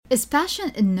Is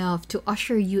passion enough to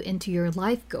usher you into your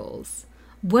life goals?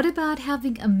 What about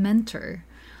having a mentor?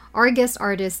 Our guest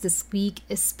artist this week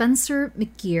is Spencer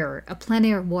McGeer, a plein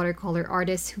air watercolor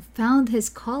artist who found his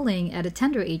calling at a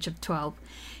tender age of 12.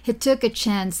 He took a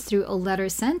chance through a letter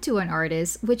sent to an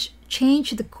artist, which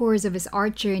changed the course of his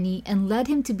art journey and led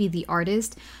him to be the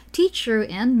artist, teacher,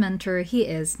 and mentor he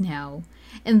is now.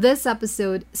 In this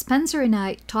episode, Spencer and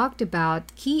I talked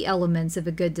about key elements of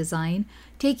a good design,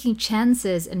 taking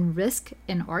chances and risk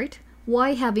in art,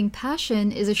 why having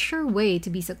passion is a sure way to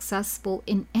be successful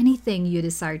in anything you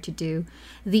desire to do,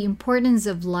 the importance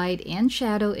of light and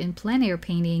shadow in plein air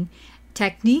painting,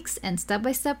 techniques and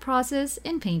step-by-step process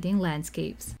in painting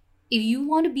landscapes. If you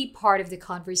want to be part of the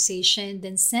conversation,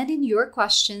 then send in your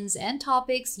questions and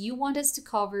topics you want us to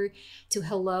cover to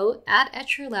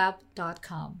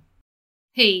hello@etcherlab.com.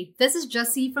 Hey, this is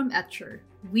Jessie from Etcher.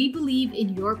 We believe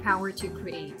in your power to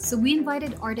create, so we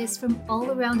invited artists from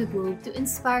all around the globe to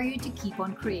inspire you to keep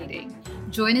on creating.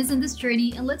 Join us in this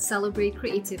journey and let's celebrate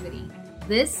creativity.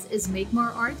 This is Make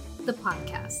More Art, the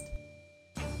podcast.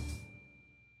 My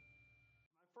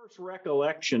first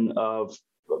recollection of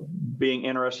being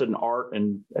interested in art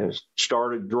and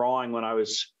started drawing when I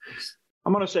was,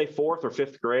 I'm going to say fourth or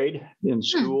fifth grade in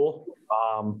school.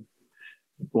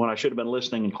 When I should have been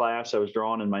listening in class, I was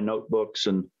drawing in my notebooks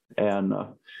and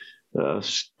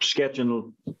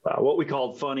sketching what we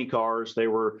called funny cars. They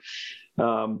were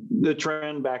the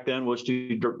trend back then was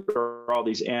to draw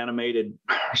these animated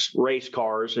race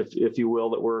cars, if you will,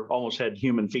 that were almost had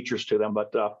human features to them.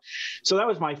 But so that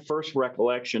was my first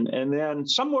recollection. And then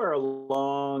somewhere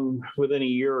along within a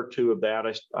year or two of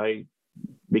that, I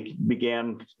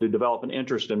began to develop an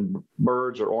interest in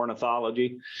birds or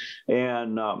ornithology.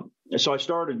 And so I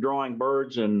started drawing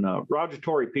birds, and Roger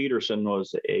Torrey Peterson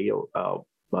was a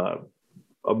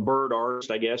bird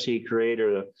artist, I guess. He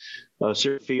created a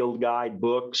series of field guide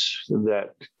books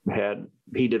that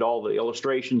he did all the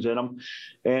illustrations in them.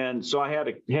 And so I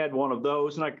had one of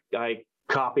those, and I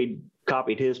copied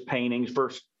his paintings,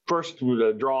 first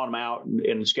drawing them out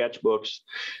in sketchbooks.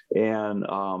 And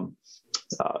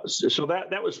so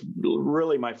that was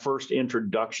really my first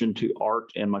introduction to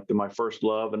art and my first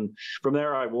love. And from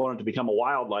there, I wanted to become a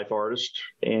wildlife artist,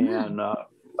 and I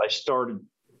started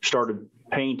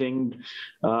painting.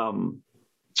 I'm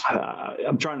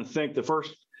trying to think. The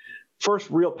first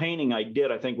real painting I did,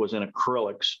 I think, was in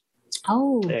acrylics.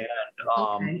 Oh, and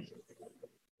okay.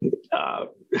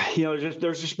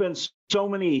 There's just been so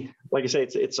many, like I say,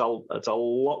 it's a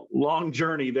long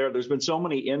journey there. There's been so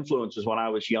many influences when I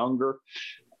was younger.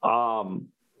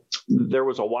 There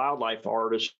was a wildlife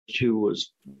artist who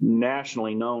was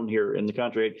nationally known here in the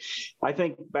country. I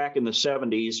think back in the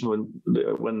 70s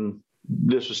when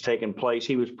this was taking place,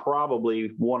 he was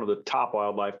probably one of the top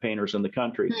wildlife painters in the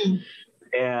country.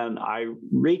 And I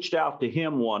reached out to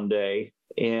him one day,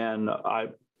 and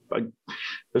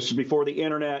this is before the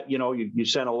internet. You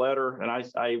sent a letter, and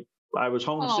I was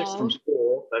homesick from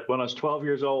school when I was 12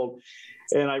 years old,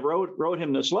 and I wrote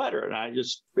him this letter, and I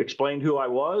just explained who I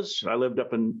was. I lived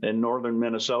up in northern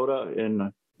Minnesota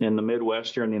in the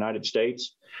Midwest here in the United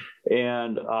States,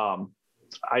 and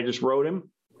I just wrote him,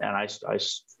 and I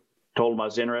told him I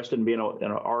was interested in being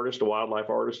an artist, a wildlife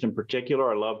artist in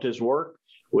particular. I loved his work.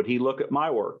 Would he look at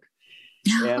my work?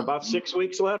 And about 6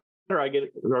 weeks later,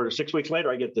 6 weeks later,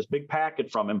 I get this big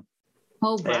packet from him.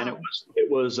 Oh, wow. And it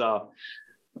was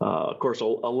of course, a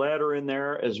letter in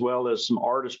there, as well as some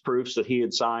artist proofs that he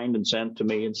had signed and sent to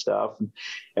me and stuff.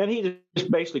 And he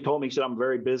just basically told me, he said, I'm a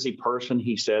very busy person.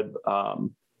 He said,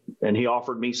 and he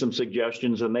offered me some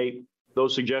suggestions, and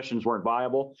those suggestions weren't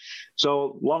viable.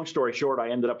 So long story short,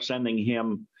 I ended up sending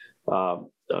him a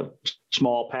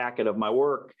small packet of my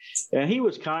work, and he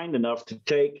was kind enough to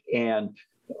take and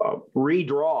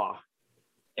redraw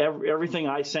everything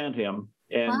I sent him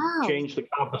and change the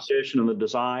composition and the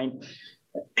design.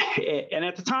 And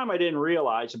at the time, I didn't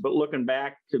realize it, but looking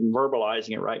back and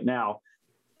verbalizing it right now,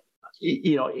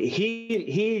 he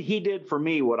did for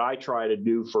me what I try to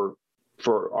do for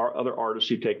our other artists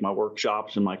who take my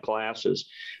workshops and my classes.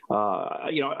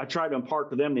 I try to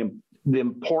impart to them the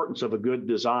importance of a good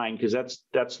design, because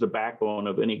that's the backbone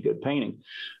of any good painting.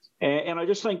 And I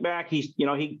just think back, he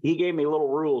gave me little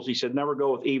rules. He said, never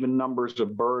go with even numbers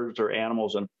of birds or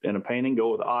animals in a painting.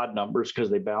 Go with odd numbers because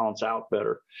they balance out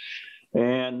better.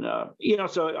 And,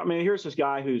 so, I mean, here's this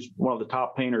guy who's one of the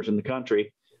top painters in the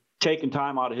country, taking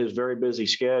time out of his very busy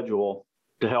schedule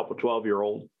to help a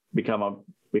 12-year-old become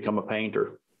a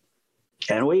painter.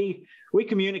 And we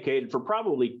communicated for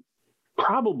probably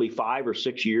 5 or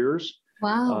 6 years.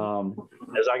 Wow.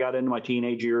 As I got into my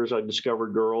teenage years, I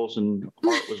discovered girls and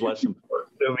art was less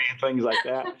important to me and things like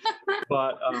that.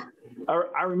 But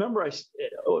I remember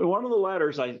one of the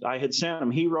letters I had sent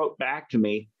him, he wrote back to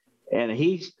me, and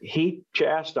he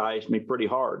chastised me pretty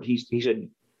hard. He said,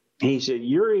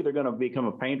 "You're either going to become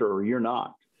a painter or you're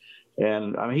not."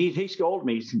 And I mean, he scolded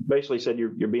me. He basically said, "You're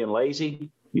being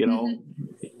lazy, not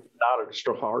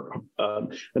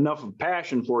enough of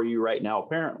passion for you right now,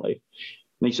 apparently."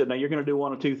 And he said, "Now you're going to do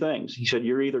one of two things." He said,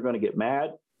 "You're either going to get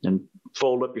mad and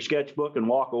fold up your sketchbook and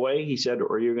walk away," he said,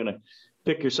 "or you're going to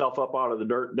pick yourself up out of the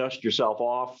dirt, dust yourself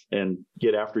off, and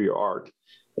get after your art."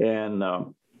 And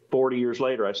 40 years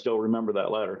later, I still remember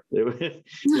that letter. It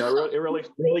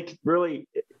really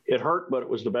hurt, but it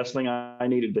was the best thing I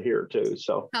needed to hear too.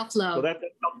 So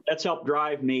that's helped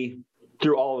drive me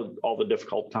through all the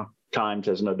difficult times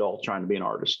as an adult trying to be an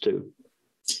artist too.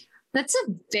 That's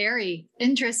a very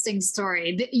interesting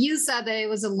story. You said that it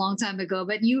was a long time ago,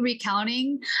 but you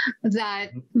recounting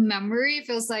that memory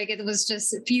feels like it was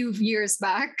just a few years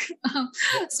back,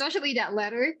 especially that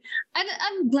letter. And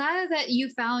I'm glad that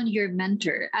you found your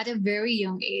mentor at a very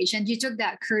young age and you took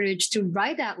that courage to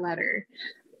write that letter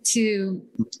to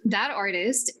that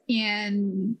artist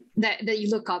and that you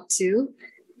look up to.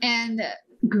 And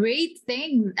great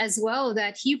thing as well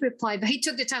that he replied, but he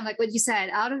took the time, like what you said,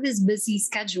 out of his busy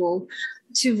schedule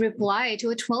to reply to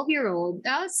a 12-year-old.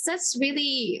 That's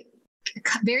really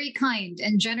very kind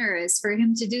and generous for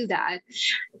him to do that.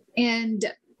 And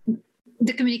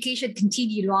the communication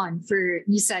continued on for,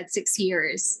 you said, 6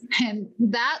 years. And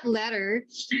that letter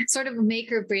sort of a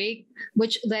make or break,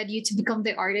 which led you to become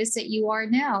the artist that you are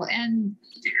now. And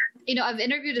I've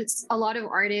interviewed a lot of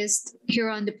artists here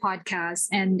on the podcast,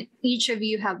 and each of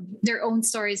you have their own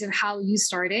stories of how you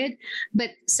started.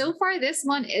 But so far, this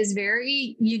one is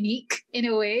very unique in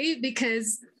a way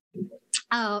because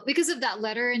of that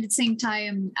letter. And at the same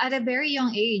time, at a very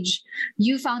young age,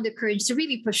 you found the courage to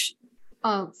really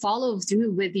follow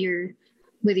through with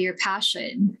your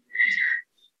passion.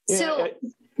 Yeah,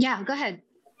 so, go ahead.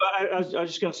 I was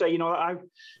just going to say,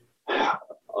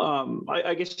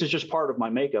 I guess it's just part of my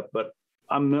makeup, but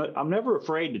I'm never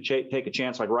afraid to take a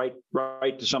chance, like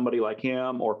write to somebody like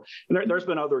him, or there's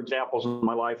been other examples in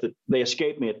my life that they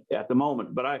escape me at the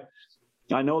moment. But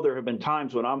I know there have been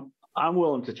times when I'm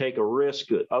willing to take a risk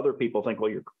that other people think,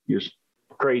 well, you're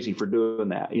crazy for doing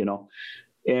that,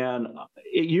 and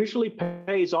it usually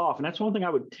pays off. And that's one thing I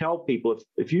would tell people: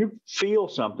 if you feel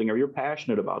something or you're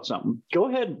passionate about something, go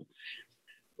ahead and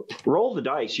roll the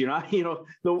dice.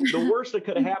 The worst that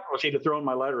could have happened was he'd have thrown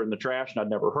my letter in the trash and I'd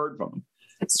never heard from him.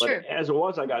 That's but true. As it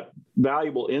was, I got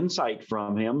valuable insight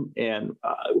from him, and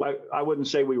I wouldn't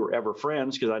say we were ever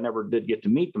friends because I never did get to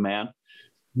meet the man,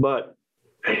 but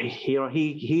he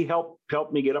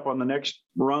helped me get up on the next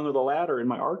rung of the ladder in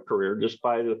my art career just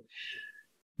by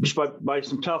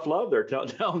some tough love. They're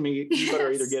telling me you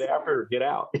better either get after it or get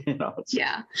out.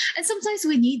 Yeah, and sometimes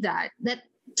we need that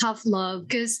tough love,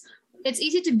 because it's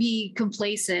easy to be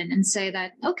complacent and say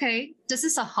that, okay, this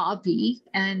is a hobby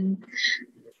and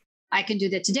I can do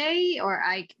that today, or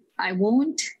I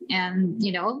won't, and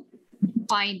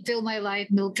fill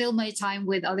my time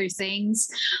with other things.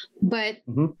 But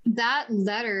that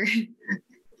letter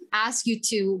asks you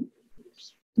to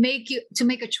make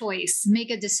a choice,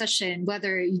 make a decision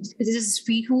whether this is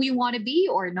who you want to be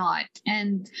or not.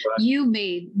 And you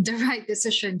made the right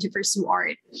decision to pursue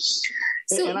art.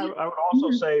 So, and I would also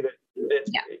say that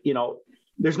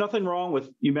there's nothing wrong with,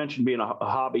 you mentioned being a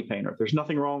hobby painter. There's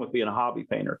nothing wrong with being a hobby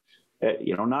painter.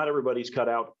 Not everybody's cut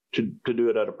out to do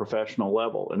it at a professional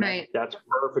level, and that's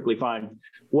perfectly fine.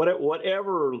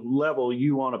 Whatever level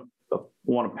you want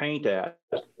to paint at,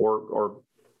 or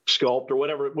sculpt, or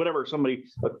whatever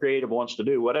a creative wants to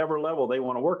do, whatever level they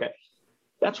want to work at,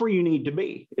 that's where you need to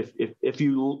be. If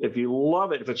you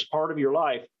love it, if it's part of your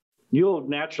life, you'll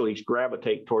naturally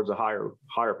gravitate towards a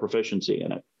higher proficiency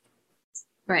in it.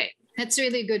 Right. That's a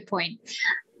really good point.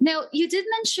 Now, you did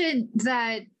mention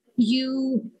that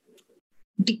you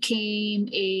became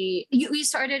you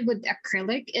started with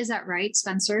acrylic. Is that right,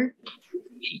 Spencer?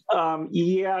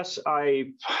 Yes.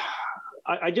 I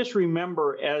just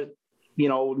remember as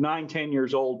 9-10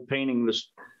 years old painting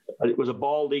this. It was a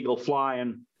bald eagle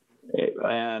flying,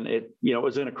 and it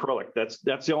was in acrylic.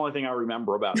 That's the only thing I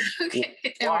remember about it. Okay.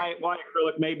 Why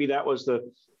acrylic? Maybe that was the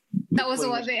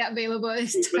one they had available at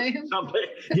this time. Something,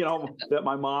 that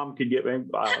my mom could get me.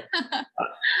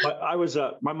 I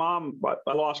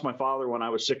lost my father when I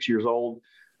was 6 years old.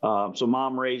 So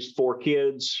mom raised 4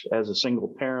 kids as a single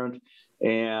parent.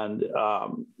 And, I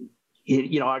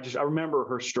remember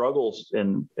her struggles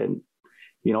and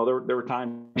There were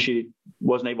times she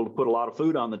wasn't able to put a lot of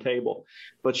food on the table,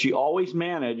 but she always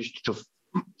managed to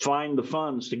find the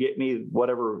funds to get me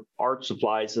whatever art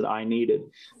supplies that I needed.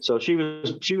 So she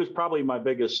was probably my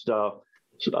biggest not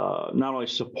only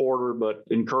supporter but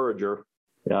encourager,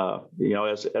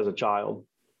 as a child.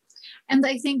 And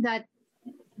I think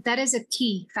that is a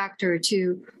key factor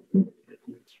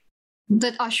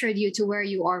that ushered you to where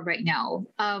you are right now.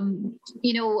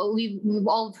 We've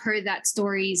all heard that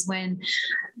stories when,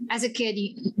 as a kid,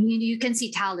 you can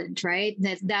see talent, right?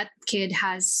 That kid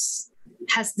has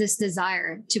this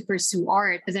desire to pursue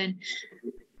art, but then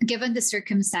given the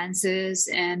circumstances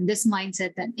and this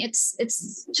mindset that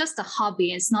it's just a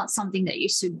hobby, it's not something that you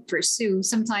should pursue.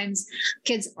 Sometimes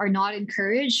kids are not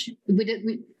encouraged.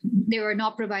 They were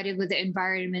not provided with the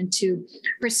environment to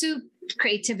pursue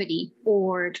creativity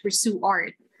or to pursue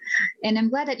art. And I'm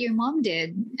glad that your mom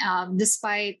did,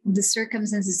 despite the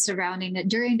circumstances surrounding it.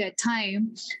 During that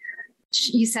time,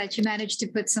 you said she managed to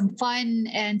put some fun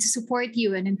and to support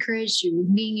you and encourage you,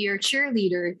 being your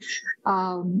cheerleader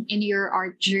in your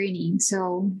art journey.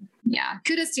 So yeah,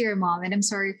 kudos to your mom. And I'm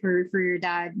sorry for your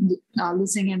dad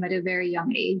losing him at a very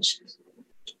young age.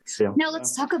 Yeah. Now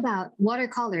let's talk about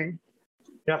watercolor.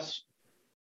 Yes.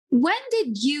 When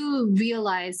did you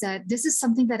realize that this is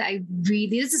something that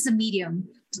this is a medium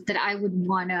that I would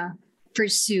want to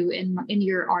pursue in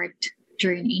your art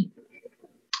journey?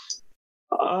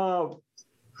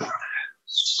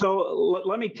 So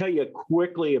let me tell you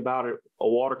quickly about a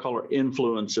watercolor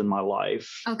influence in my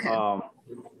life. Okay.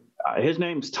 His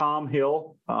name's Tom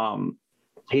Hill.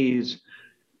 He's,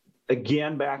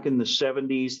 again, back in the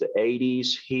 70s, the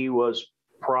 80s, he was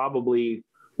probably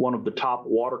one of the top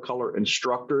watercolor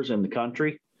instructors in the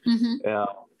country. Mm-hmm.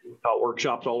 Taught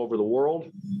workshops all over the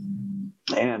world.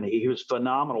 And he was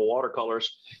phenomenal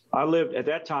watercolors. I lived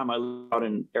out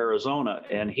in Arizona,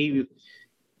 and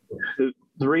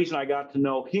the reason I got to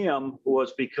know him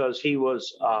was because he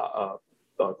was a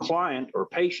client or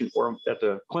patient at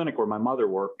the clinic where my mother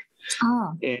worked.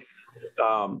 Oh.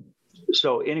 And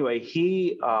so anyway,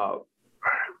 she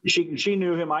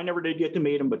knew him. I never did get to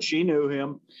meet him, but she knew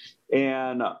him,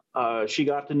 and she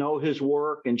got to know his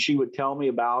work, and she would tell me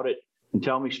about it and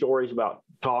tell me stories about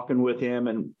talking with him,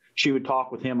 and she would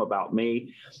talk with him about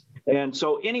me. And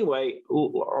so anyway,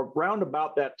 around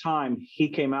about that time, he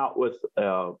came out with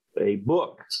a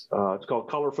book. It's called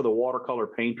Color for the Watercolor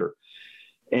Painter.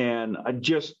 And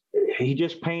he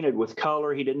just painted with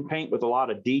color. He didn't paint with a lot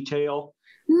of detail.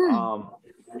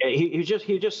 He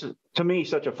just, to me,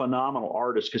 such a phenomenal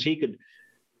artist, because he could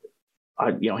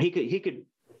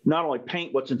not only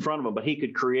paint what's in front of him, but he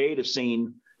could create a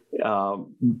scene,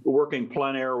 working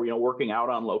plein air, working out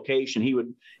on location. He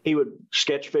would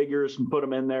sketch figures and put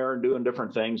them in there and doing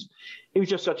different things. He was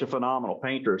just such a phenomenal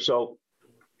painter. So,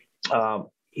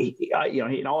 he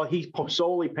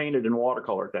solely painted in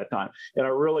watercolor at that time, and I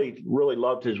really, really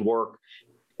loved his work.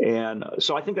 And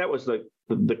so I think that was the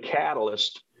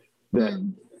catalyst that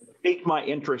piqued my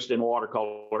interest in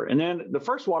watercolor. And then the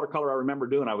first watercolor I remember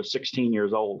doing, I was 16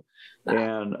 years old,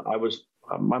 and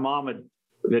my mom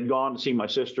had gone to see my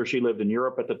sister. She lived in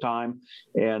Europe at the time.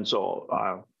 And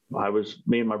so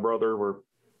me and my brother were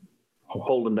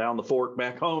holding down the fort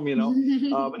back home,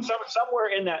 but somewhere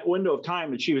in that window of time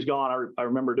that she was gone, I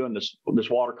remember doing this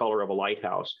watercolor of a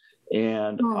lighthouse.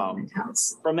 And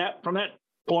from that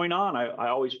point on, I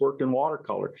always worked in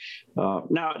watercolor.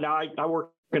 Now I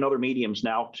work in other mediums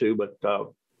now too, but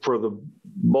for the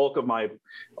bulk of my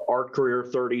art career,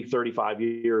 35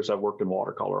 years, I've worked in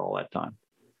watercolor all that time.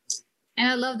 And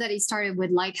I love that he started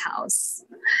with Lighthouse,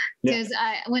 because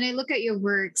when I look at your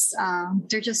works,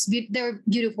 they're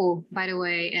beautiful, by the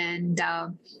way. And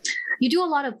you do a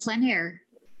lot of plein air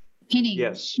painting,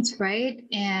 yes, right?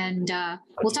 And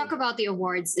we'll talk about the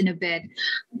awards in a bit.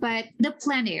 But the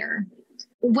plein air,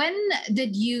 when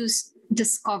did you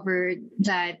discover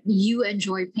that you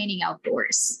enjoy painting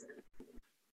outdoors?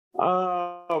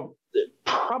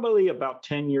 Probably about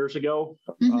 10 years ago.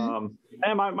 Mm-hmm.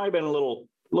 And I might have been a little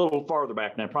farther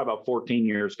back now, probably about 14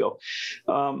 years ago.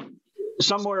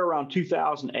 Somewhere around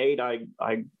 2008, I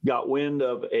got wind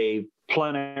of a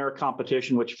plein air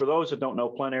competition, which, for those that don't know,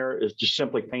 plein air is just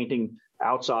simply painting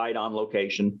outside on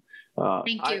location.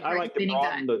 Thank you. I like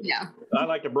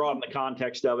to broaden the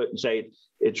context of it and say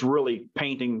it's really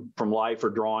painting from life or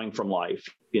drawing from life.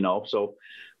 So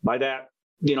by that,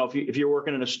 if you're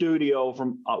working in a studio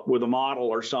with a model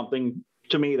or something,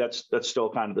 to me, that's still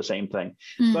kind of the same thing.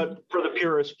 But for the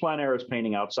purists, plein air is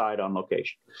painting outside on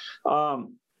location.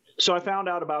 So I found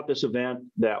out about this event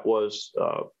that was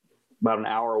about an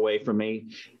hour away from me,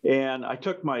 and I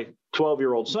took my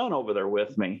 12-year-old son over there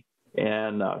with me.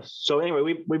 And so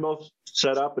anyway, we both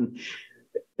set up,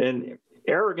 and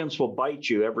arrogance will bite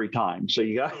you every time. So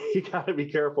you got to be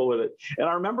careful with it. And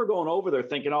I remember going over there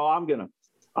thinking, oh, I'm gonna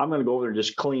go over there and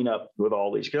just clean up with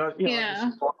all these, because I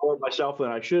just thought more of myself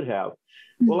than I should have.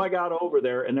 Well, I got over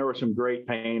there, and there were some great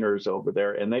painters over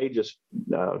there, and they just,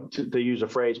 to use a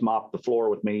phrase, mopped the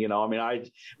floor with me. I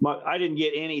didn't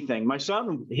get anything. My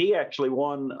son, he actually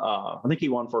won. I think he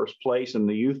won first place in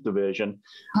the youth division,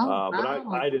 but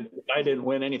I didn't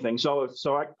win anything. So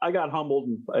I got humbled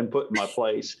and put in my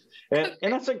place, and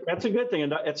that's a good thing.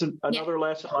 And it's another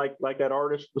lesson, like that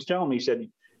artist was telling me. He said,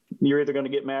 you're either going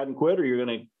to get mad and quit, or you're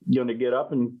going to get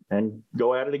up and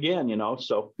go at it again.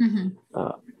 So.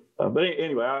 But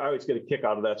anyway, I always get a kick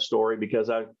out of that story, because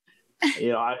I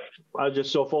was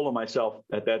just so full of myself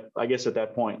at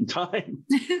that point in time.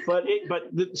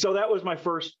 So that was my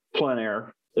first plein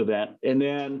air event. And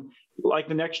then, like,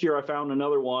 the next year I found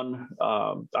another one.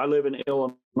 I live in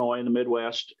Illinois in the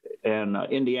Midwest, and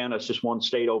Indiana is just one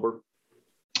state over.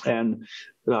 And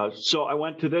so I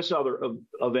went to this other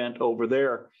event over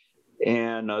there,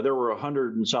 and there were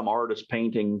 100 and some artists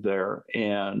painting there.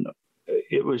 And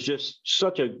it was just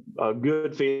such a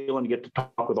good feeling to get to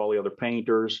talk with all the other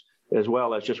painters, as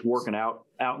well as just working out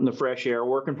in the fresh air,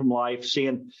 working from life.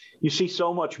 You see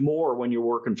so much more when you're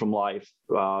working from life.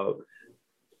 A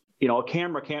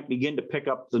camera can't begin to pick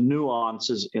up the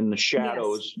nuances in the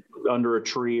shadows under a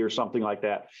tree or something like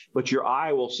that, but your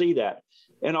eye will see that.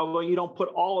 And although you don't put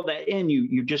all of that in,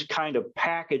 you just kind of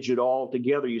package it all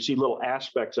together. You see little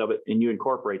aspects of it, and you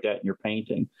incorporate that in your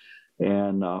painting.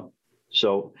 And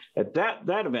so at that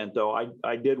event, though,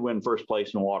 I did win first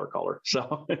place in watercolor.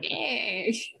 So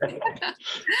Yay.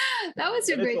 That was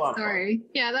a great story.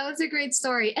 Yeah, that was a great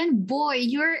story. And boy,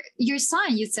 your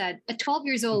son, you said, at 12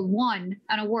 years old, won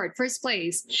an award, first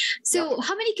place. So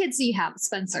How many kids do you have,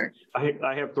 Spencer? I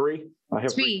have three. I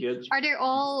have three kids. Are they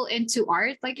all into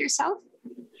art like yourself?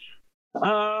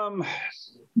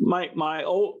 My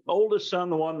oldest son,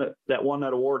 the one that won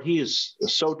that award, he is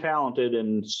so talented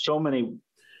in so many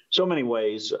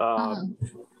ways.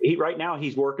 Right now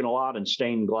he's working a lot in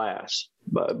stained glass,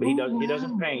 but he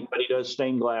doesn't paint, but he does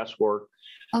stained glass work.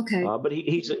 Okay. But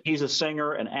he's a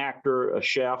singer, an actor, a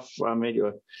chef.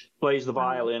 Plays the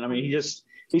violin. He's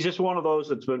just one of those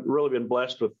that's really been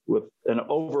blessed with an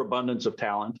overabundance of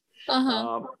talent.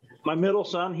 My middle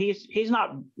son, he's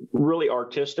not really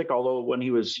artistic, although when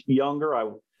he was younger,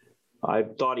 I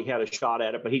thought he had a shot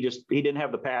at it, but he didn't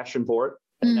have the passion for it.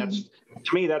 And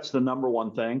to me, that's the number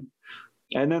one thing.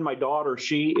 And then my daughter,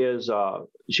 she's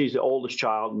the oldest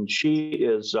child, and she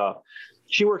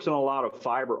works in a lot of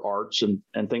fiber arts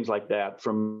and things like that,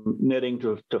 from knitting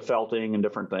to felting and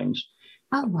different things.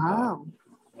 Oh, wow.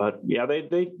 But yeah,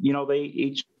 they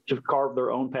each carve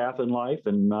their own path in life,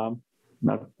 and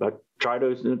I try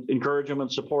to encourage them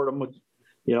and support them with,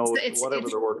 whatever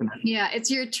they're working on. Yeah,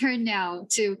 it's your turn now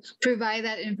to provide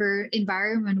that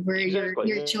environment where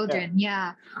your children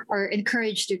are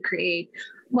encouraged to create.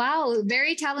 Wow,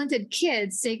 very talented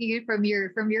kids, taking it from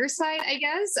your side, I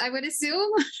guess, I would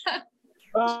assume.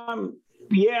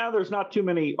 Yeah, there's not too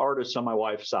many artists on my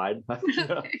wife's side.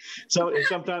 So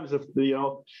sometimes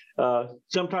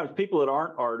sometimes people that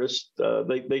aren't artists,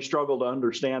 they struggle to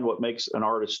understand what makes an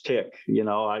artist tick.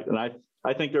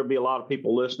 I think there'll be a lot of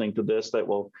people listening to this that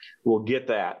will get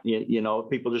that.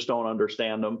 People just don't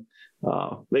understand them.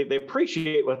 They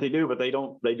appreciate what they do, but they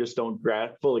just don't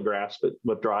fully grasp it,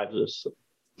 what drives us.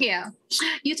 Yeah.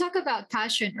 You talk about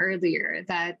passion earlier,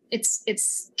 that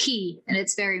it's key and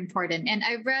it's very important. And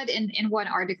I read in one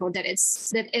article that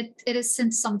it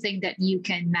isn't something that you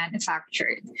can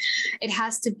manufacture. It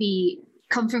has to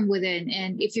come from within.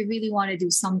 And if you really want to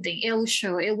do something, it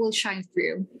will shine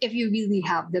through if you really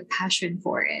have the passion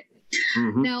for it.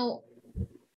 Mm-hmm. Now,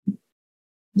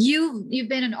 you've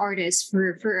been an artist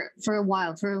for a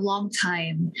while, for a long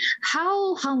time.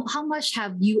 How much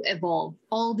have you evolved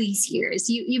all these years?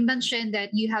 You mentioned that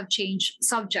you have changed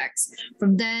subjects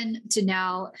from then to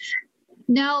now.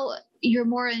 Now you're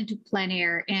more into plein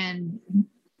air and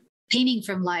painting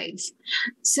from life.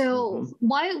 So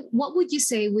what would you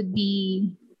say would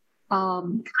be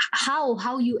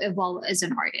how you evolve as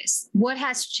an artist? What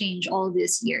has changed all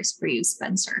these years for you,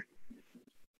 Spencer?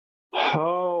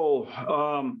 Boy,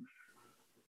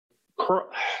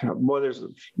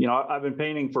 I've been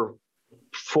painting for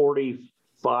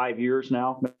 45 years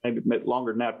now, maybe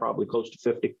longer than that, probably close to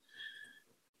 50.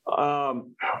 I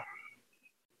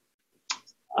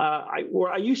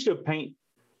used to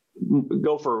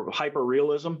go for hyper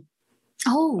realism,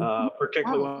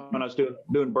 particularly wow. when I was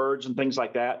doing birds and things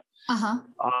like that. Uh-huh.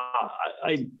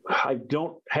 I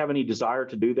don't have any desire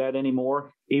to do that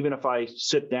anymore. Even if I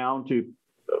sit down to,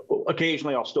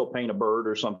 occasionally I'll still paint a bird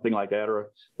or something like that,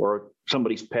 or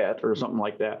somebody's pet or something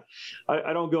like that.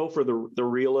 I don't go for the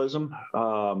realism.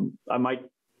 I might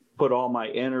put all my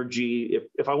energy,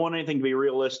 if I want anything to be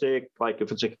realistic, like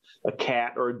if it's a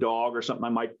cat or a dog or something, I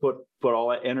might put all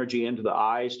that energy into the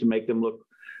eyes to make them look,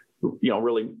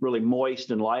 really, really moist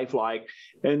and lifelike.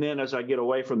 And then as I get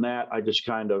away from that, I just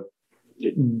kind of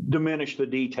diminish the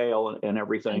detail and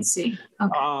everything. I see.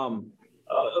 Okay.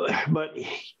 But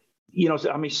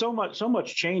I mean, so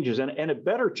much changes, and it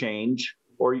better change,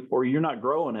 or you're not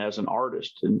growing as an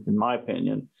artist, in my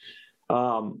opinion.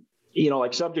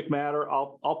 Like subject matter,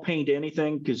 I'll paint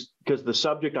anything because the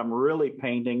subject I'm really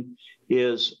painting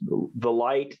is the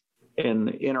light and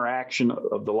the interaction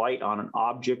of the light on an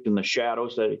object and the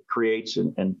shadows that it creates.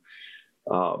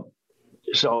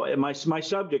 So my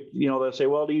subject, they'll say,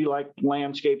 well, do you like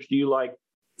landscapes? Do you like,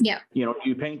 Yeah. do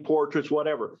you paint portraits,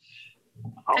 whatever?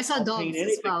 I saw dogs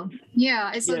as well. Yeah,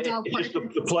 I saw dog it's just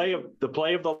portraits. the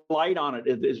play of the light on it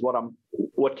is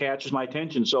what catches my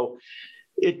attention. So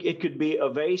it could be a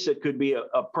vase, it could be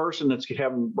a person that's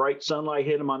having bright sunlight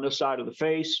hit them on this side of the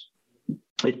face.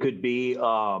 It could be,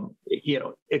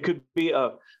 it could be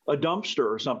a dumpster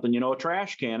or something, a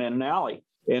trash can in an alley.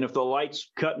 And if the light's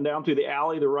cutting down through the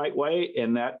alley the right way,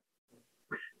 and that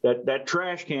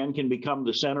trash can become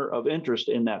the center of interest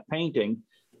in that painting,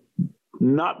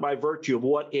 not by virtue of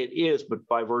what it is, but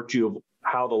by virtue of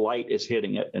how the light is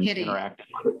hitting it and interacting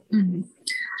with it. Mm-hmm.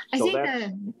 I So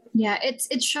think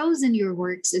it shows in your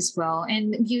works as well.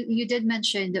 And you did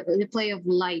mention the play of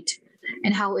light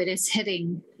and how it is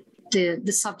hitting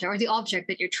the subject or the object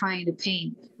that you're trying to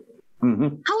paint.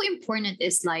 Mm-hmm. How important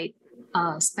is light,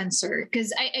 Spencer?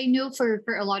 Because I know for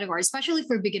a lot of art, especially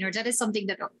for beginners, that is something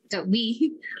that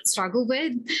we struggle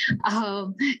with.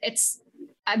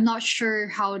 I'm not sure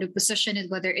how to position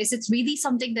it, whether is it really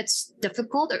something that's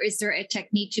difficult, or is there a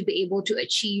technique to be able to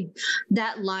achieve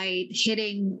that light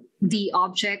hitting the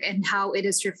object and how it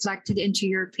is reflected into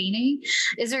your painting?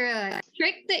 Is there a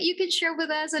trick that you can share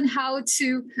with us on how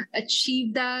to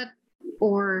achieve that,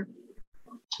 or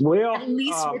at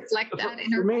least reflect that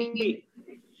in our painting?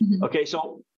 Mm-hmm. Okay,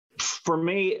 so for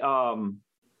me,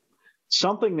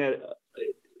 something that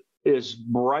is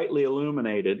brightly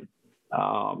illuminated,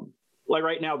 like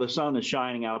right now, the sun is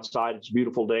shining outside. It's a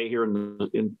beautiful day here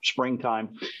in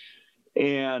springtime.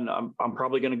 And I'm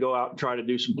probably going to go out and try to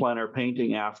do some plein air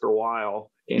painting after a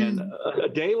while. And a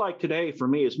day like today for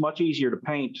me is much easier to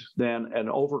paint than an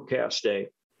overcast day.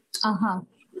 Uh-huh.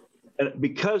 And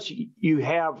because you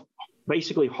have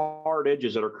basically hard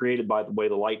edges that are created by the way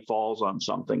the light falls on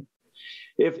something.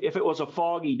 If it was a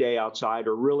foggy day outside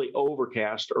or really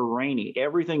overcast or rainy,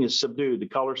 everything is subdued. The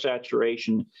color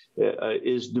saturation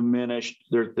is diminished.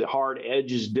 The hard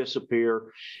edges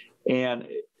disappear. And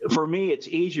for me, it's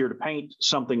easier to paint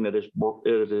something that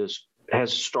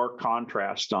has stark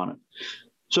contrast on it.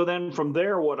 So then from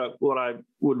there, what I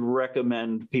would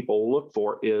recommend people look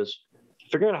for is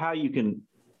figure out how you can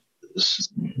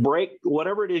break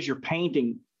whatever it is you're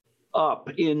painting up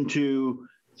into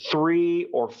 3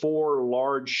 or 4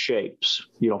 large shapes.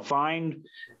 Find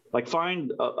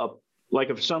a like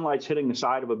if sunlight's hitting the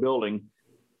side of a building.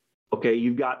 Okay,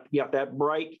 you got that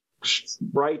bright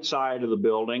side of the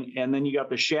building, and then you got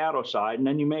the shadow side, and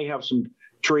then you may have some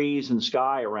trees and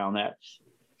sky around that.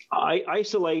 I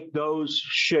isolate those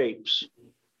shapes,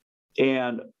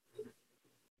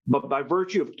 but by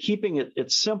virtue of keeping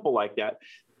it simple like that,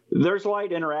 there's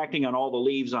light interacting on all the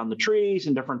leaves on the trees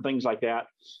and different things like that.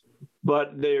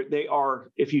 But they are,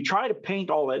 if you try to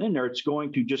paint all that in there, it's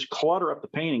going to just clutter up the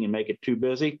painting and make it too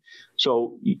busy.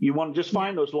 So you want to just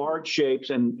find those large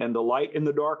shapes, and the light and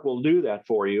the dark will do that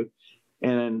for you.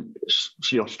 And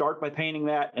start by painting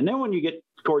that. And then when you get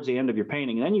towards the end of your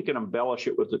painting, then you can embellish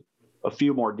it with a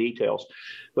few more details.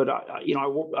 But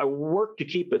I work to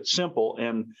keep it simple,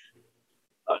 and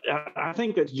I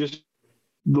think that's just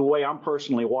the way I'm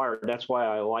personally wired. That's why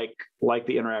I like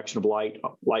the interaction of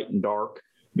light and dark,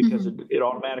 because it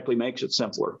automatically makes it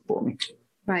simpler for me.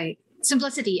 Right.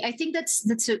 Simplicity. I think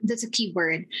that's a key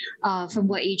word from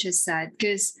what you just said,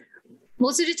 because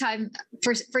most of the time,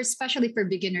 for especially for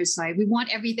beginners side, we want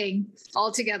everything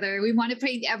all together. We want to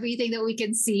paint everything that we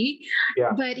can see.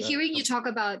 Yeah, but hearing you talk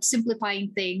about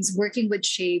simplifying things, working with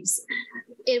shapes,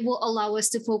 it will allow us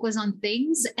to focus on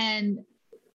things, and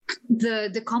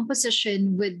the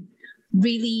composition would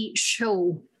really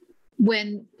show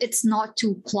when it's not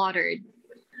too cluttered.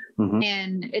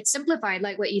 And it's simplified,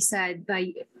 like what you said,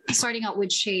 by starting out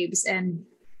with shapes and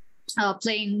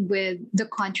playing with the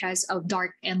contrast of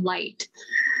dark and light.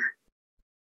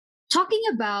 Talking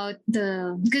about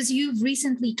because you've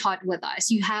recently taught with us,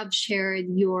 you have shared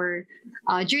your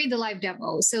during the live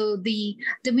demo. So the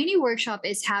mini workshop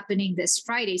is happening this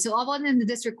Friday. So upon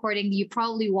this recording, you're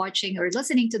probably watching or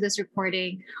listening to this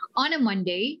recording on a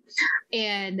Monday,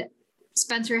 and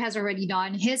Spencer has already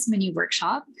done his mini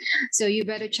workshop. So you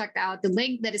better check out the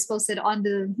link that is posted on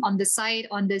the site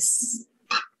on this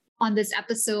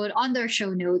episode on their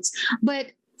show notes.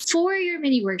 But for your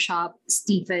mini workshop,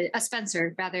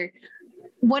 Spencer, rather,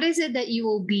 what is it that you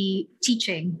will be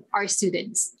teaching our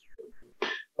students?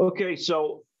 Okay,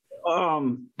 so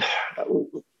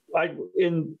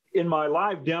in my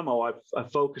live demo, I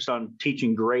focused on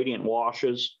teaching gradient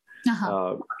washes,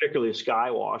 particularly a sky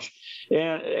wash,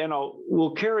 and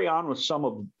we'll carry on with some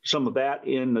of that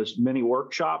in this mini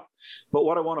workshop. But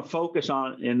what I want to focus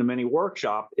on in the mini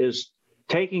workshop is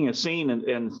taking a scene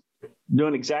and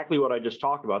doing exactly what I just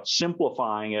talked about,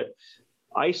 simplifying it,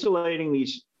 isolating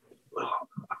these.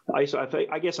 I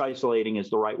guess isolating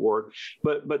is the right word,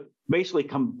 but basically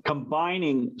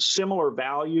combining similar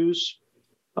values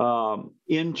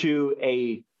into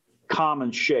a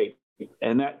common shape,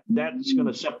 and that's going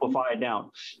to simplify it down.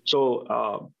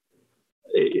 So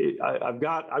I've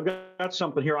got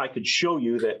something here I could show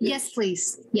you that. Yes,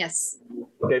 please. Yes.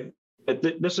 Okay.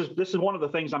 This is one of the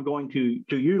things I'm going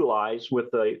to utilize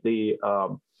with in the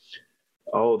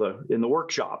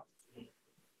workshop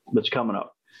that's coming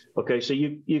up. Okay, so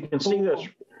you can see this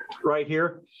right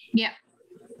here. Yeah.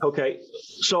 Okay,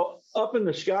 so up in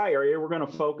the sky area, we're going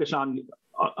to focus on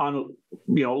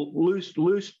loose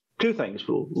two things: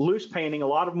 loose painting, a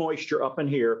lot of moisture up in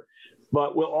here,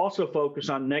 but we'll also focus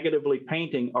on negatively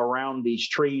painting around these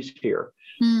trees here.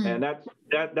 And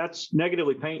that's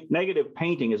negative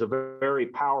painting is a very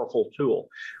powerful tool.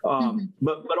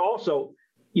 But also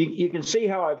you can see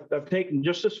how I've taken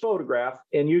just this photograph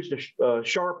and used a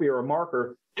Sharpie or a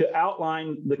marker to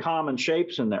outline the common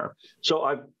shapes in there. So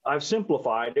I've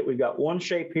simplified it. We've got one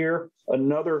shape here,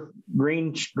 another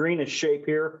greenish shape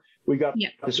here. We got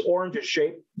this orangish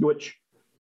shape, which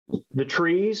the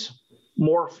trees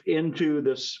morph into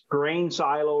this grain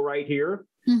silo right here,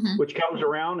 which comes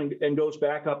around and goes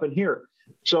back up in here.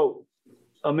 So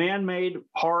a man-made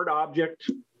hard object,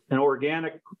 an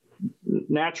organic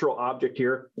natural object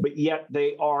here, but yet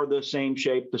they are the same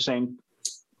shape,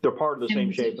 they're part of the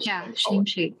same shape. Yeah, same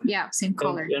shape. Yeah, same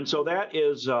color. And so that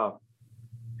is,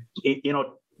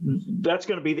 that's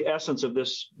going to be the essence of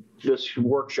this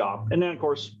workshop. And then, of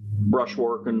course,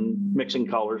 brushwork and mixing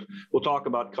colors. We'll talk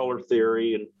about color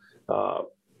theory and,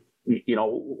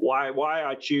 why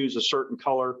I choose a certain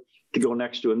color to go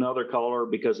next to another color,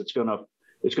 because it's going to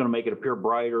make it appear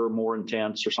brighter, more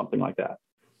intense, or something like that.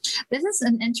 This is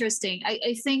an interesting.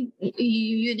 I think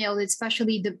you nailed it,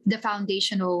 especially the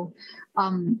foundational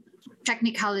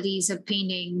technicalities of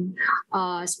painting,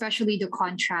 especially the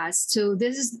contrast. So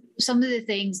this is some of the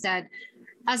things that,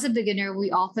 as a beginner,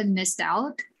 we often missed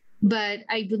out. But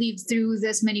I believe through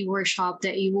this mini workshop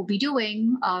that you will be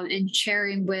doing and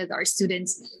sharing with our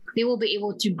students, they will be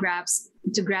able to grasp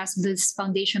these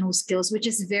foundational skills, which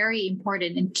is very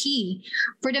important and key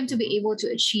for them to be able to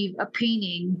achieve a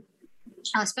painting,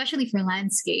 especially for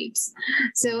landscapes.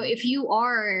 So if you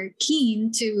are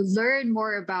keen to learn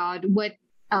more about what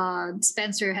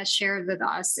Spencer has shared with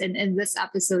us in this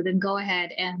episode, then go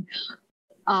ahead and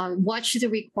watch the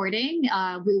recording.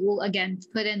 We will again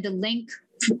put in the link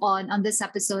on this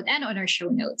episode and on our show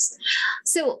notes.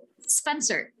 So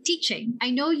Spencer, teaching. I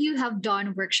know you have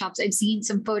done workshops. I've seen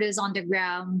some photos on the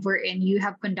ground wherein you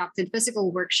have conducted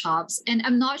physical workshops, and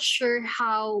I'm not sure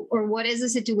how or what is the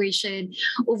situation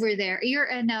over there. You're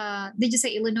in, did you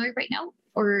say Illinois right now,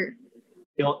 or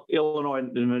Illinois,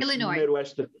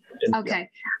 Midwest? Okay,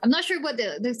 I'm not sure what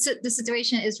the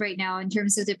situation is right now in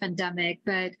terms of the pandemic,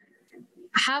 but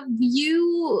have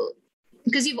you?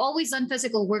 Because you've always done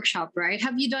physical workshop, right?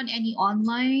 Have you done any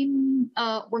online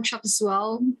workshop as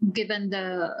well, given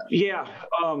the... Yeah,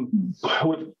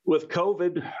 with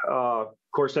COVID, of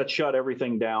course, that shut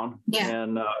everything down. Yeah.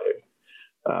 And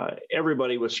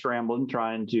everybody was scrambling,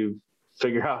 trying to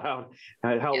figure out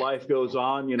how life goes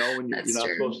on, when you're not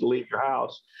supposed to leave your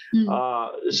house.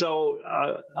 So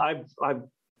I've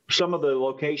some of the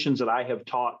locations that I have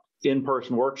taught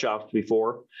in-person workshops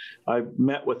before, I've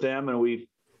met with them, and we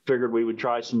figured we would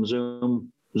try some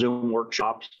Zoom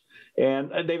workshops,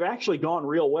 and they've actually gone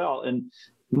real well. And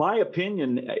my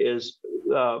opinion is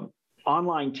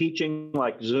online teaching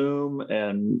like Zoom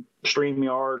and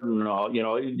StreamYard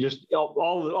and just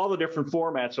all the different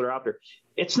formats that are out there,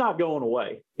 it's not going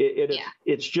away.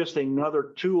 It's just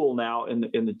another tool now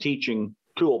in the teaching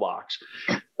toolbox.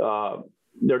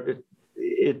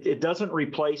 It doesn't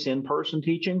replace in-person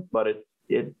teaching, but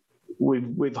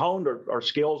we've honed our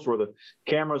skills where the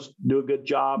cameras do a good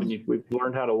job, and we've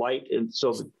learned how to light, and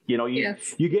so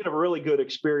you get a really good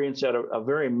experience at a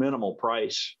very minimal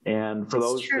price. And for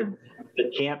those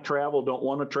that can't travel, don't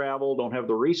want to travel, don't have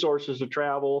the resources to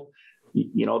travel,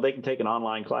 they can take an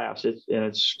online class.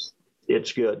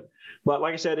 It's good. But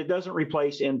like I said, it doesn't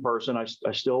replace in-person. I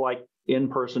still like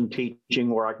in-person teaching,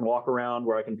 where I can walk around,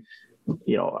 where I can,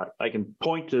 I can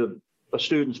point to a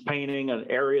student's painting an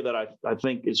area that I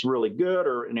think is really good,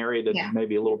 or an area that's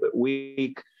maybe a little bit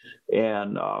weak.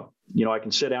 And, I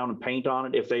can sit down and paint on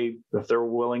it if they're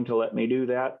willing to let me do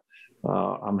that.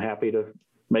 I'm happy to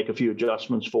make a few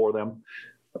adjustments for them.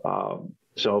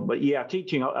 But yeah,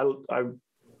 teaching,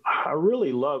 I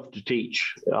really love to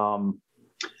teach. And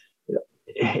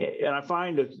I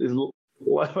find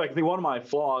like one of my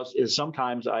flaws is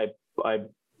sometimes I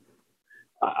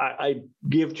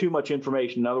give too much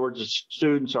information. In other words, the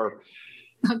students are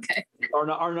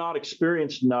not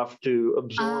experienced enough to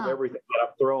absorb everything that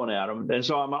I'm throwing at them. And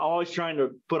so I'm always trying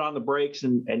to put on the brakes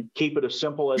and keep it as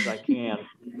simple as I can.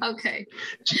 Okay.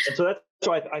 And so that's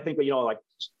why I think, like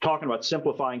talking about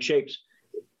simplifying shapes,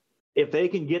 if they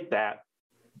can get that,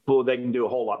 well, they can do a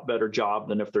whole lot better job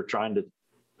than if they're trying to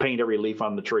paint every leaf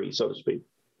on the tree, so to speak.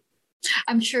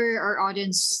 I'm sure our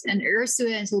audience and our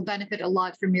students will benefit a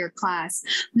lot from your class.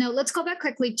 Now, let's go back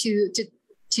quickly to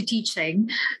teaching.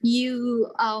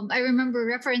 I remember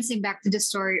referencing back to the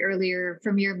story earlier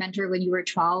from your mentor when you were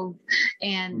 12,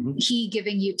 and he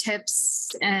giving you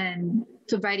tips and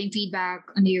providing feedback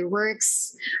on your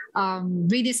works,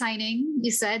 redesigning,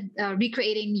 you said,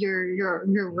 recreating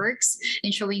your works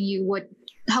and showing you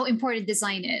how important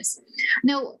design is.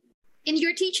 Now, in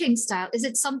your teaching style, is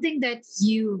it something that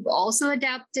you also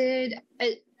adapted?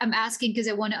 I'm asking because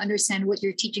I want to understand what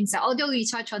your teaching style, although you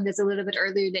touched on this a little bit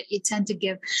earlier, that you tend to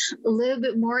give a little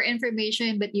bit more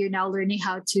information, but you're now learning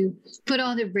how to put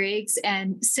on the brakes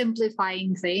and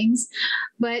simplifying things.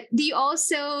 But do you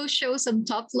also show some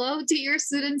tough love to your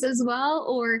students as well?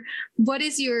 Or what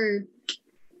is your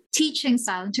teaching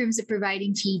style in terms of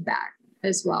providing feedback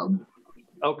as well?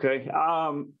 Okay.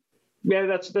 Yeah,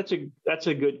 that's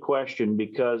a good question,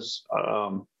 because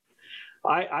I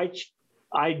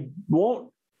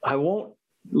won't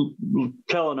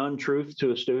tell an untruth to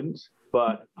a student,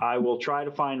 but I will try to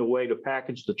find a way to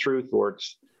package the truth where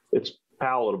it's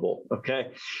palatable.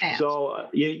 Okay. Yeah. So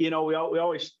we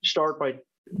always start by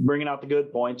bringing out the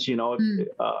good points.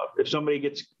 If somebody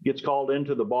gets called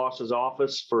into the boss's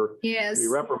office to be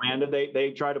reprimanded, they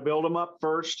try to build them up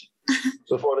first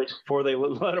before they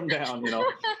let them down.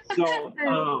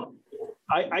 So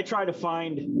I try to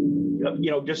find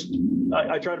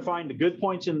I try to find the good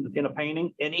points in a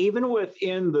painting, and even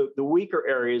within the weaker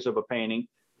areas of a painting,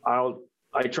 I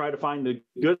try to find the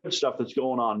good stuff that's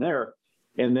going on there,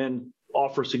 and then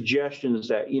offer suggestions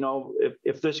that,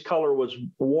 if this color was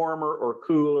warmer or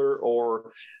cooler,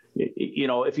 or,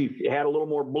 if you had a little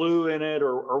more blue in it,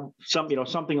 or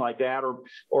something like that,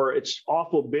 or it's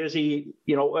awful busy.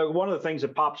 One of the things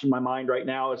that pops in my mind right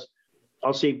now is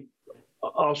I'll show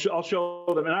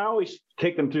them, and I always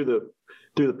take them through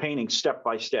the painting step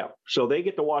by step. So they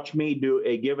get to watch me do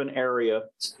a given area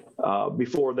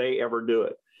before they ever do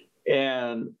it.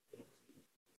 And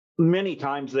many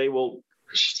times they will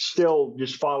still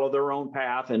just follow their own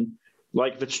path. And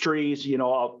like if it's trees,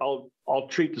 I'll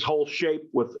treat this whole shape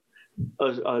with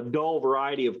a dull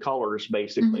variety of colors,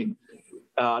 basically.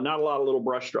 Not a lot of little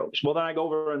brush strokes. Well, then I go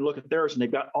over and look at theirs, and they've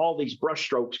got all these brush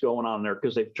strokes going on there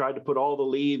because they've tried to put all the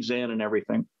leaves in and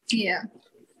everything. Yeah.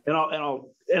 And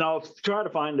I'll try to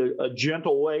find a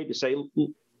gentle way to say,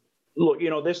 look,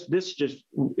 this just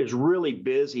is really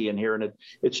busy in here, and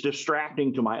it's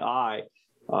distracting to my eye.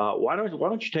 Why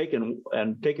don't you take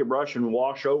your brush and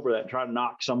wash over that and try to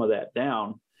knock some of that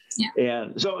down? Yeah.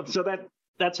 And so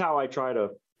that's how I try to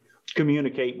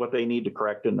communicate what they need to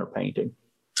correct in their painting.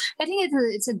 I think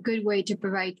it's a good way to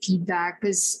provide feedback,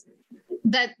 because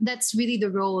that's really the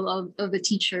role of a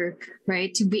teacher,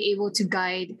 right? To be able to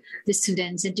guide the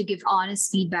students and to give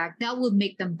honest feedback that will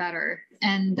make them better.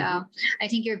 And I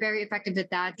think you're very effective at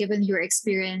that, given your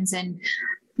experience and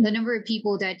the number of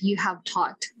people that you have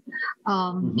taught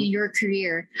in your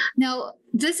career. Now,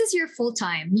 this is your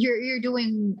full-time. You're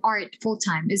doing art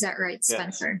full-time. Is that right,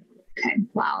 Spencer? Yes. Okay.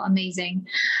 Wow. Amazing.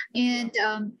 And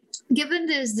given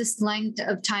this length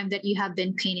of time that you have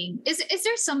been painting, is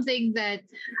there something that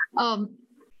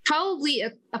probably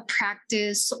a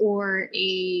practice or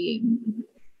a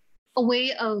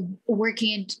way of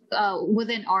working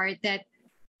within art that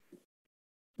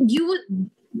you would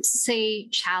say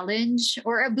challenge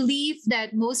or a belief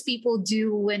that most people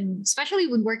do when, especially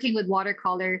when working with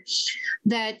watercolor,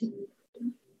 that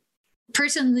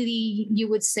personally you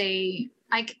would say,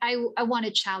 I want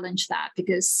to challenge that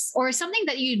because, or something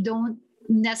that you don't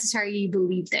necessarily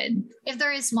believe in, if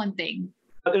there is one thing.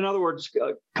 In other words,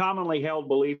 commonly held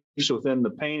beliefs within the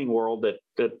painting world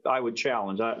that I would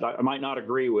challenge. I might not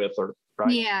agree with, or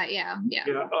right? Yeah.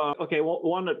 Okay. Well,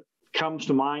 one that comes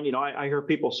to mind, I hear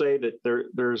people say that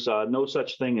there's no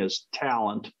such thing as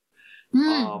talent.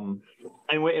 And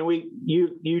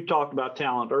you talked about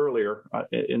talent earlier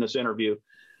in this interview,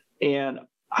 and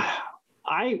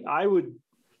I would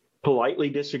politely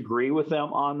disagree with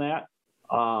them on that.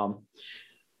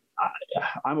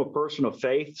 I'm a person of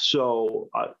faith, so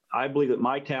I believe that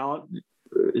my talent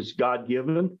is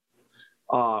God-given,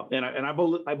 and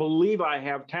I believe I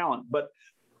have talent. But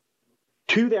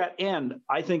to that end,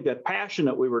 I think that passion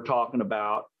that we were talking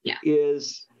about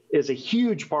is a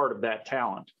huge part of that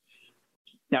talent.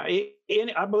 Now,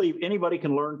 I believe anybody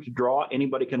can learn to draw,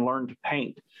 anybody can learn to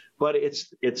paint, but it's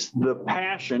the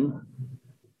passion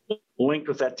linked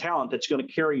with that talent that's going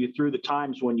to carry you through the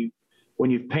times when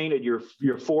you've painted your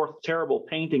fourth terrible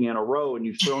painting in a row and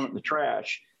you've thrown it in the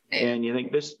trash and you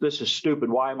think this is stupid.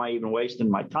 Why am I even wasting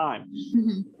my time?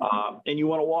 And you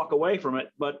want to walk away from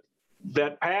it, but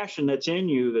that passion that's in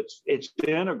you, it's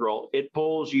integral. It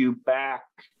pulls you back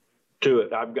to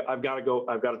it. I've got to go.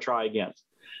 I've got to try again.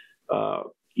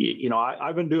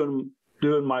 I've been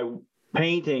doing my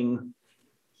painting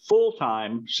full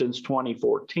time since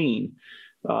 2014.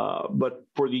 But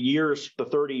for the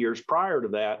 30 years prior to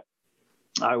that,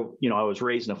 I was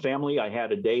raising a family. I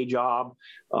had a day job.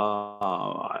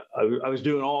 I was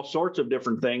doing all sorts of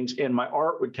different things, and my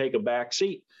art would take a back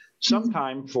seat.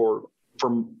 Sometime for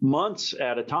months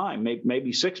at a time,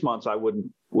 maybe 6 months, I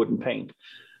wouldn't paint.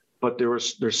 But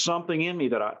there's something in me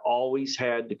that I always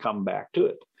had to come back to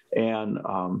it, and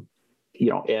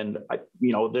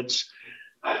that's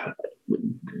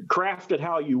craft it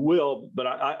how you will, but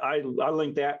I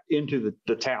link that into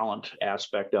the talent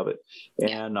aspect of it.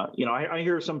 And I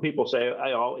hear some people say,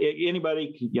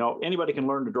 anybody can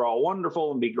learn to draw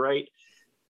wonderful and be great.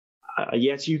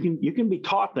 Yes, you can be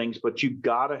taught things, but you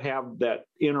got to have that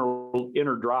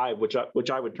inner drive, which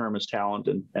I would term as talent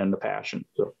and the passion.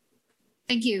 So,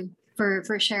 thank you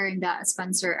for sharing that,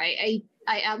 Spencer. I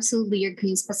absolutely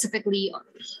agree, specifically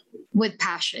with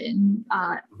passion.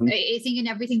 I think in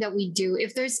everything that we do,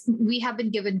 we have been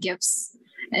given gifts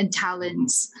and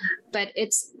talents, but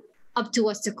it's up to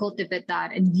us to cultivate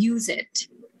that and use it.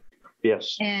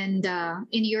 Yes. And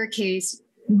in your case,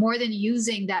 more than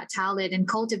using that talent and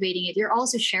cultivating it, you're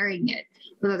also sharing it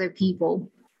with other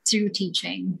people through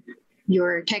teaching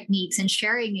your techniques and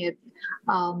sharing it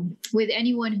with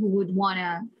anyone who would want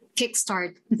to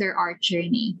kickstart their art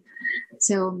journey.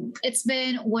 So it's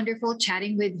been wonderful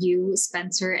chatting with you,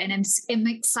 Spencer, and I'm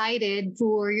excited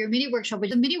for your mini workshop.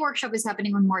 The mini workshop is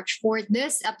happening on March 4th.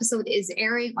 This episode is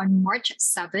airing on March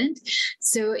 7th.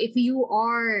 So if you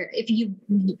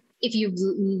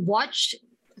watched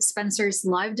Spencer's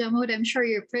live demo, I'm sure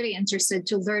you're pretty interested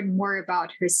to learn more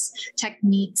about his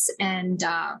techniques and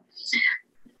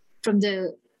from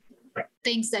the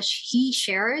things that he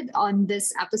shared on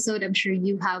this episode. I'm sure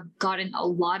you have gotten a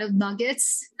lot of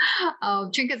nuggets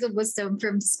of trinkets of wisdom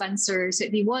from Spencer. So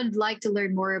if you would like to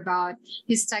learn more about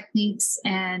his techniques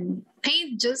and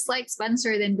paint just like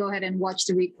Spencer, then go ahead and watch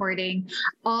the recording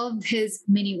of his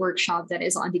mini workshop that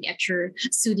is on the Etcher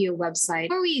Studio website.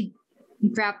 Before we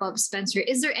wrap up, Spencer,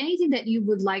 is there anything that you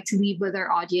would like to leave with our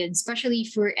audience, especially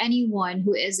for anyone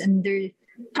who is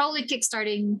probably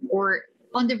kickstarting or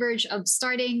on the verge of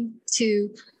starting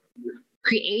to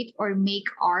create or make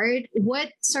art?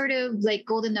 What sort of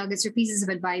golden nuggets or pieces of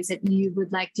advice that you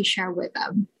would like to share with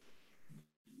them?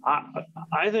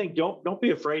 I think don't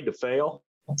be afraid to fail.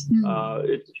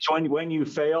 It's when you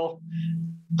fail,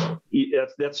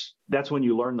 that's when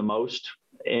you learn the most.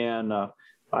 And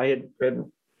I had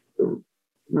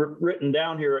written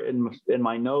down here in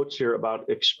my notes here about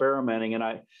experimenting,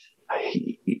 and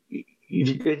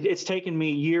it's taken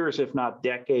me years, if not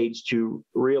decades, to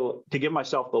give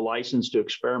myself the license to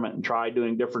experiment and try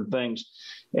doing different things.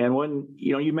 And when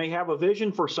you may have a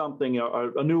vision for something,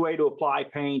 a new way to apply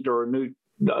paint or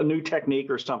a new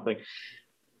technique or something,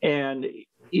 and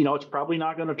it's probably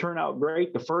not going to turn out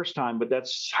great the first time, but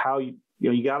that's how you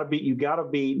got to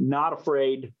be not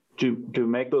afraid to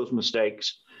make those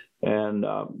mistakes, and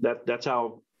that's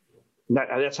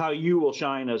how you will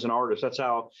shine as an artist. That's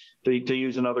how, to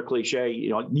use another cliche,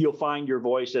 you'll find your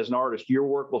voice as an artist. Your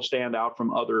work will stand out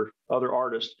from other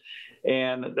artists.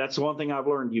 And that's one thing I've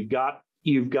learned. You've got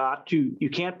you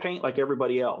can't paint like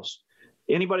everybody else.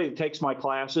 Anybody that takes my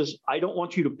classes, I don't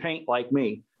want you to paint like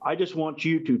me. I just want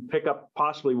you to pick up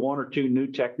possibly one or two new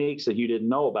techniques that you didn't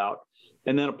know about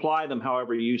and then apply them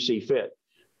however you see fit.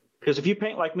 Because if you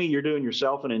paint like me, you're doing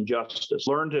yourself an injustice.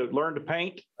 Learn to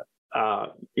paint.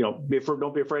 Don't be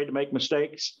afraid to make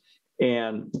mistakes,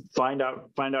 and find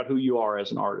out who you are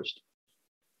as an artist.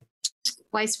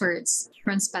 Wise words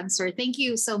from Spencer. Thank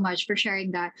you so much for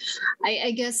sharing that.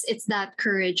 I guess it's that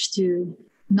courage to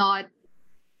not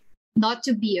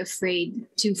to be afraid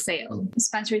to fail.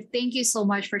 Spencer, thank you so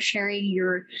much for sharing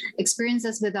your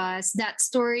experiences with us. That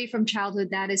story from childhood,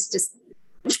 that is just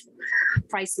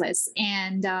priceless.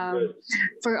 And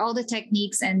for all the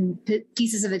techniques and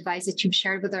pieces of advice that you've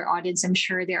shared with our audience, I'm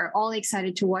sure they are all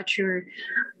excited to watch your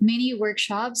mini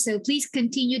workshops. So please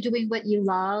continue doing what you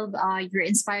love. You're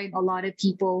inspiring a lot of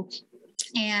people.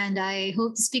 And I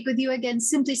hope to speak with you again.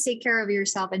 Simply take care of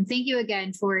yourself. And thank you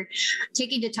again for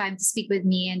taking the time to speak with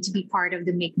me and to be part of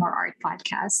the Make More Art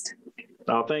podcast.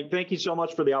 Thank you so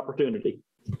much for the opportunity.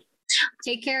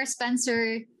 Take care,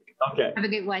 Spencer. Okay. Have a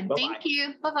good one. Bye-bye. Thank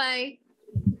you. Bye-bye.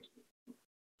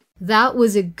 That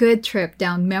was a good trip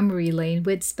down memory lane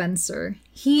with Spencer.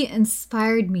 He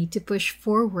inspired me to push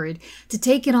forward, to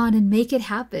take it on and make it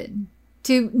happen,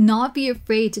 to not be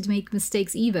afraid to make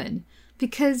mistakes even,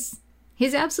 because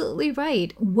he's absolutely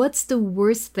right. What's the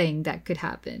worst thing that could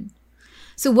happen?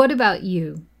 So what about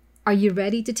you? Are you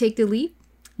ready to take the leap?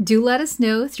 Do let us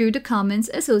know through the comments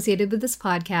associated with this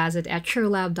podcast at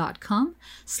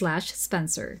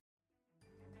etchrolab.com/Spencer.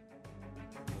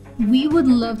 We would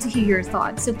love to hear your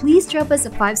thoughts, so please drop us a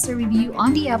 5-star review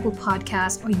on the Apple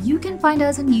Podcast, or you can find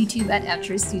us on YouTube at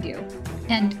Etcher Studio.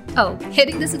 And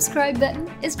hitting the subscribe button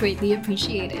is greatly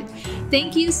appreciated.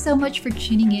 Thank you so much for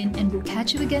tuning in, and we'll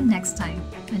catch you again next time.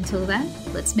 Until then,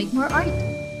 let's make more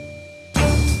art.